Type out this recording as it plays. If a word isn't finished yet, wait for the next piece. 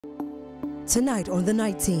Tonight on The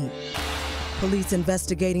Night Team, police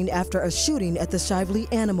investigating after a shooting at the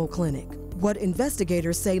Shively Animal Clinic. What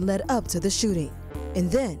investigators say led up to the shooting.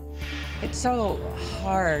 And then, it's so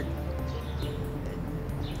hard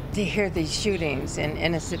to hear these shootings and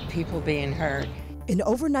innocent people being hurt. An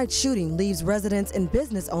overnight shooting leaves residents and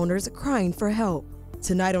business owners crying for help.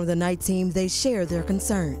 Tonight on The Night Team, they share their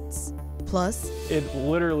concerns. Plus, it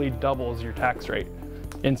literally doubles your tax rate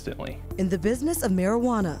instantly. In the business of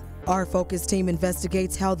marijuana, our focus team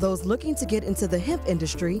investigates how those looking to get into the hemp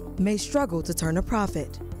industry may struggle to turn a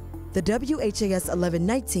profit. The WHAS11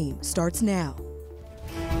 Night Team starts now.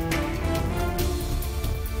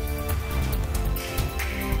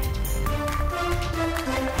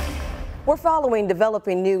 We're following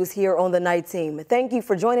developing news here on The Night Team. Thank you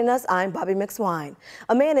for joining us. I'm Bobby McSwine.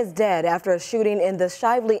 A man is dead after a shooting in the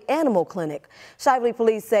Shively Animal Clinic. Shively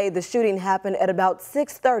police say the shooting happened at about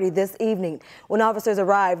 6:30 this evening. When officers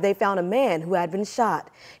arrived, they found a man who had been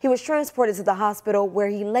shot. He was transported to the hospital where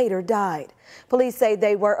he later died. Police say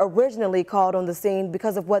they were originally called on the scene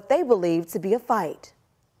because of what they believed to be a fight.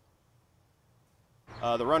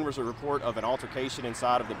 The run was a report of an altercation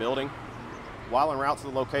inside of the building. While en route to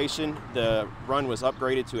the location, the run was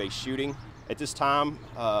upgraded to a shooting. At this time,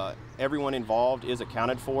 everyone involved is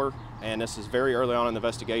accounted for, and this is very early on in the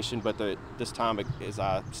investigation, but this time, as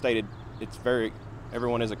I stated,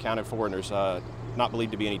 everyone is accounted for, and there's not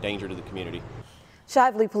believed to be any danger to the community.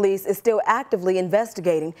 Shively police is still actively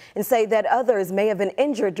investigating and say that others may have been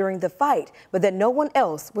injured during the fight, but that no one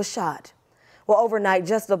else was shot. Well, overnight,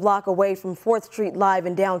 just a block away from 4th Street Live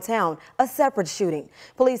in downtown, a separate shooting.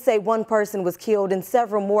 Police say one person was killed and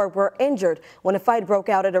several more were injured when a fight broke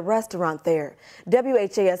out at a restaurant there.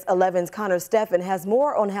 WHAS 11's Connor Steffen has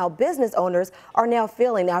more on how business owners are now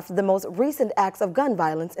feeling after the most recent acts of gun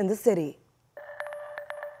violence in the city.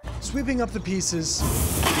 Sweeping up the pieces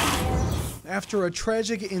after a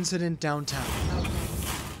tragic incident downtown.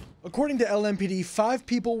 According to LMPD, 5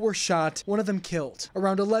 people were shot, one of them killed,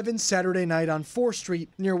 around 11 Saturday night on 4th Street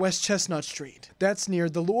near West Chestnut Street. That's near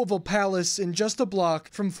the Louisville Palace and just a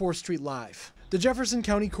block from 4th Street Live. The Jefferson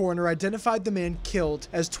County coroner identified the man killed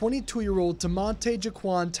as 22-year-old DeMonte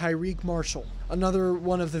Jaquan Tyreek Marshall. Another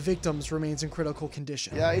one of the victims remains in critical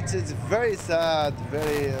condition. Yeah, it's very sad,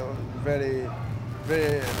 very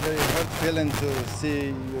hurt feeling to see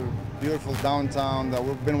your beautiful downtown that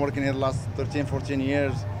we've been working here the last 13, 14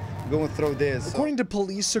 years. Going through this. According to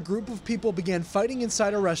police, a group of people began fighting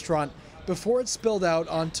inside a restaurant before it spilled out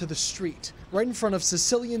onto the street, right in front of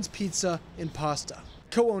Sicilian's Pizza and Pasta.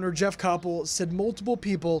 Co-owner Jeff Koppel said multiple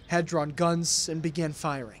people had drawn guns and began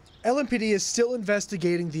firing. LMPD is still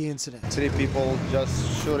investigating the incident. 3 people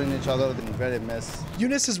just shooting each other, very mess.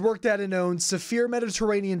 Eunice has worked at and owned Saphir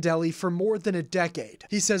Mediterranean Deli for more than a decade.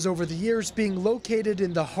 He says over the years, being located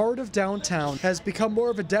in the heart of downtown has become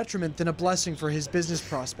more of a detriment than a blessing for his business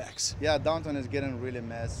prospects. Yeah, downtown is getting really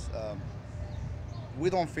mess.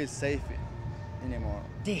 We don't feel safe anymore.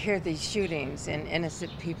 To hear these shootings and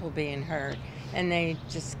innocent people being hurt, and they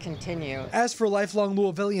just continue. As for lifelong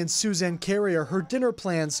Louisvillian Suzanne Carrier, her dinner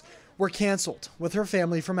plans were canceled with her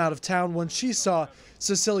family from out of town when she saw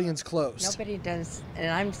Sicilian's closed. Nobody does, and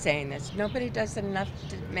I'm saying this, nobody does enough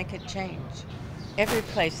to make a change. Every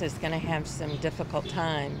place is going to have some difficult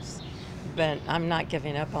times, but I'm not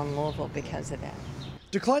giving up on Louisville because of that.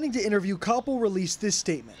 Declining to interview, Koppel released this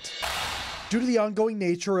statement. Due to the ongoing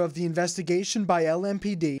nature of the investigation by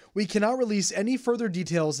LMPD, we cannot release any further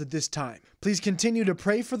details at this time. Please continue to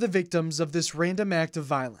pray for the victims of this random act of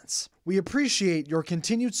violence. We appreciate your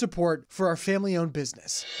continued support for our family-owned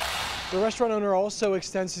business. The restaurant owner also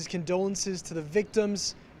extends his condolences to the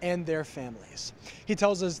victims and their families. He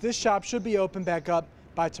tells us this shop should be open back up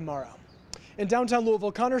by tomorrow. In downtown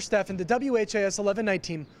Louisville, Connor Steffen, the WHAS 11 Night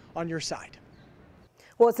Team, on your side.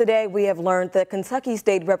 Well, today we have learned that Kentucky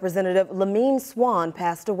State Representative Lamine Swan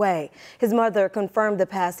passed away. His mother confirmed the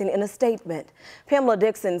passing in a statement. Pamela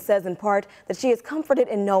Dixon says in part that she is comforted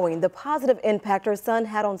in knowing the positive impact her son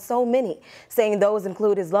had on so many, saying those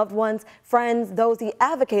include his loved ones, friends, those he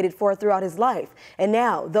advocated for throughout his life, and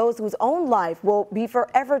now those whose own life will be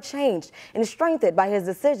forever changed and strengthened by his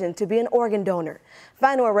decision to be an organ donor.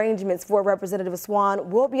 Final arrangements for Representative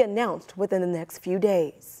Swan will be announced within the next few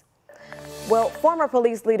days. Well, former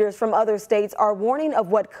police leaders from other states are warning of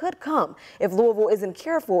what could come if Louisville isn't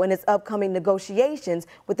careful in its upcoming negotiations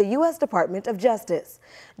with the U.S. Department of Justice.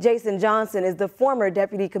 Jason Johnson is the former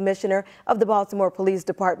deputy commissioner of the Baltimore Police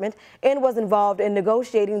Department and was involved in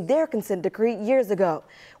negotiating their consent decree years ago.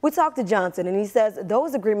 We talked to Johnson, and he says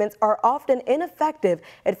those agreements are often ineffective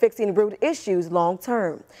at fixing root issues long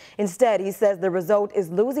term. Instead, he says the result is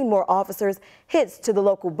losing more officers, hits to the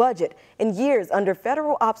local budget, and years under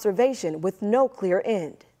federal observation with no clear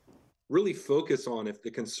end. Really focus on, if the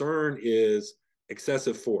concern is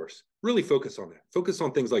excessive force, really focus on that. Focus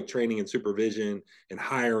on things like training and supervision and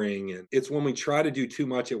hiring. And it's when we try to do too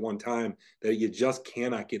much at one time that you just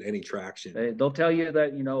cannot get any traction. They'll tell you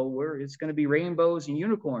that, it's going to be rainbows and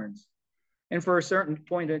unicorns. And for a certain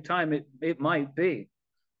point in time, it might be.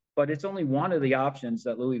 But it's only one of the options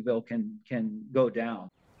that Louisville can go down.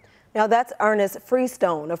 Now that's Ernest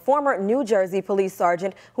Freestone, a former New Jersey police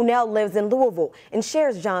sergeant who now lives in Louisville and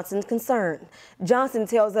shares Johnson's concern. Johnson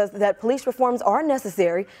tells us that police reforms are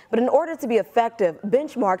necessary, but in order to be effective,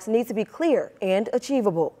 benchmarks need to be clear and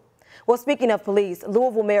achievable. Well, speaking of police,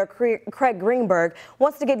 Louisville Mayor Craig Greenberg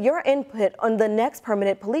wants to get your input on the next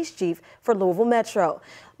permanent police chief for Louisville Metro.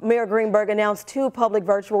 Mayor Greenberg announced 2 public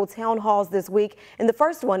virtual town halls this week, and the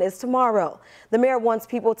first one is tomorrow. The mayor wants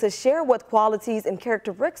people to share what qualities and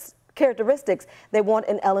characteristics they want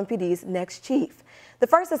in LMPD's next chief. The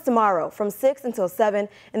first is tomorrow from 6 until 7,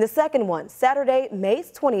 and the second one Saturday, May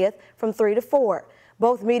 20th from 3 to 4.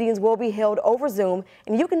 Both meetings will be held over Zoom,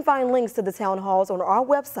 and you can find links to the town halls on our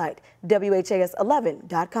website,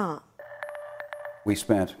 WHAS11.com. We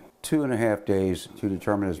spent 2.5 days to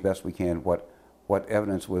determine as best we can what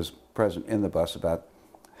evidence was present in the bus about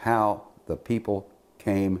how the people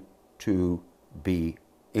came to be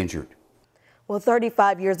injured. Well,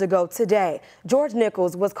 35 years ago today, George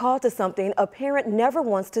Nichols was called to something a parent never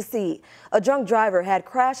wants to see. A drunk driver had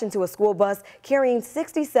crashed into a school bus carrying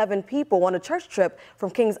 67 people on a church trip from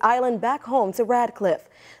Kings Island back home to Radcliffe.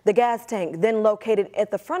 The gas tank, then located at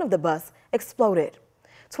the front of the bus, exploded.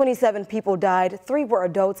 27 people died, 3 were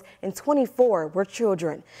adults, and 24 were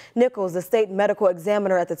children. Nichols, the state medical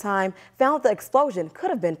examiner at the time, found the explosion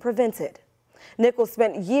could have been prevented. Nichols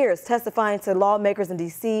spent years testifying to lawmakers in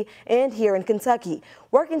D.C. and here in Kentucky,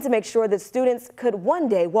 working to make sure that students could one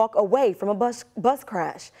day walk away from a bus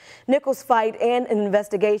crash. Nichols' fight and an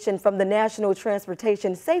investigation from the National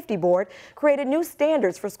Transportation Safety Board created new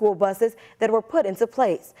standards for school buses that were put into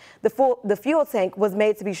place. The fuel tank was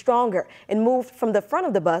made to be stronger and moved from the front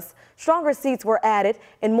of the bus. Stronger seats were added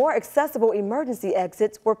and more accessible emergency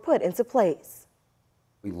exits were put into place.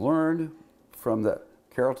 We learned from the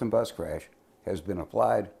Carrollton bus crash has been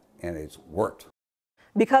applied, and it's worked.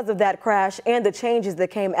 Because of that crash and the changes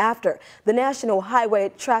that came after, the National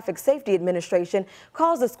Highway Traffic Safety Administration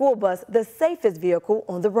calls the school bus the safest vehicle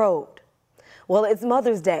on the road. Well, it's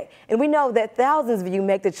Mother's Day, and we know that thousands of you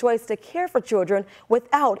make the choice to care for children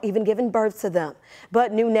without even giving birth to them.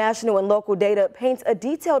 But new national and local data paints a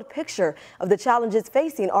detailed picture of the challenges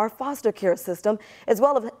facing our foster care system, as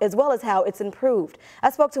well as how it's improved.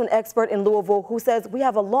 I spoke to an expert in Louisville who says we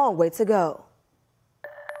have a long way to go.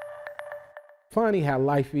 Funny how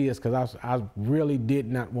life is, because I really did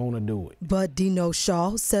not want to do it. But Dino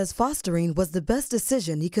Shaw says fostering was the best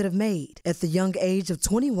decision he could have made. At the young age of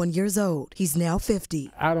 21 years old, he's now 50.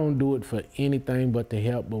 I don't do it for anything but to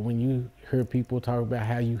help, but when you hear people talk about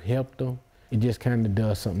how you helped them, it just kind of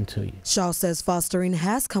does something to you. Shaw says fostering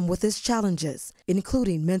has come with its challenges,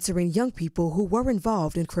 including mentoring young people who were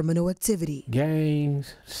involved in criminal activity.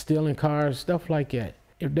 Gangs, stealing cars, stuff like that.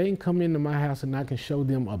 If they can come into my house and I can show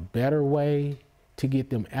them a better way to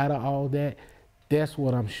get them out of all that, that's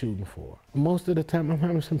what I'm shooting for. Most of the time, I'm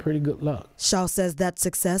having some pretty good luck. Shaw says that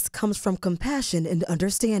success comes from compassion and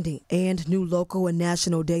understanding, and new local and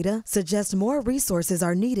national data suggest more resources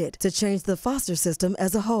are needed to change the foster system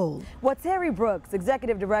as a whole. What Terry Brooks,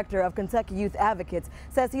 executive director of Kentucky Youth Advocates,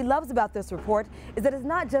 says he loves about this report is that it's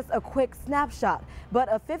not just a quick snapshot, but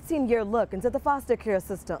a 15-year look into the foster care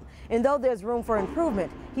system. And though there's room for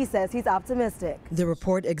improvement, he says he's optimistic. The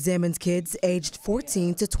report examines kids aged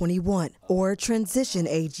 14 to 21, or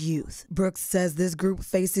transition-age youth. Brooks says this group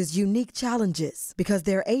faces unique challenges because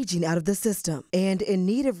they're aging out of the system and in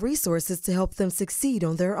need of resources to help them succeed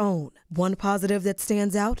on their own. One positive that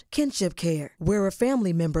stands out, kinship care, where a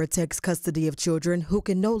family member takes custody of children who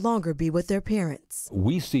can no longer be with their parents.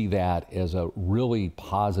 We see that as a really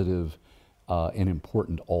positive an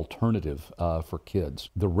important alternative for kids.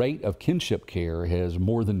 The rate of kinship care has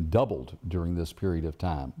more than doubled during this period of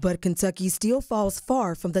time. But Kentucky still falls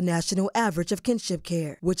far from the national average of kinship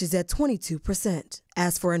care, which is at 22%.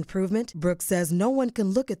 As for improvement, Brooks says no one can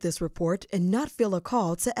look at this report and not feel a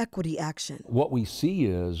call to equity action. What we see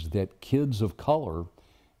is that kids of color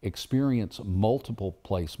experience multiple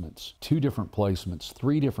placements, 2 different placements,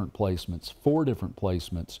 3 different placements, 4 different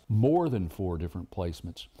placements, more than 4 different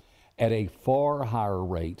placements, at a far higher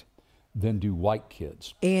rate than do white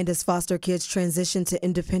kids. And as foster kids transition to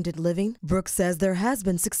independent living, Brooks says there has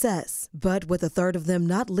been success. But with a third of them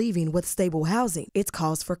not leaving with stable housing, it's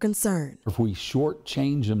cause for concern. If we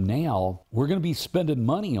shortchange them now, we're going to be spending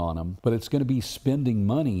money on them, but it's going to be spending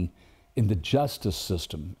money in the justice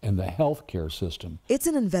system and the healthcare system. It's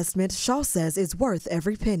an investment Shaw says is worth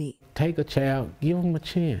every penny. Take a child, give them a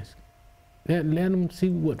chance. Let them see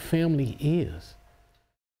what family is.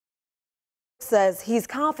 Says he's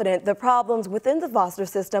confident the problems within the foster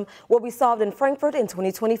system will be solved in Frankfort in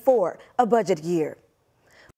 2024, a budget year.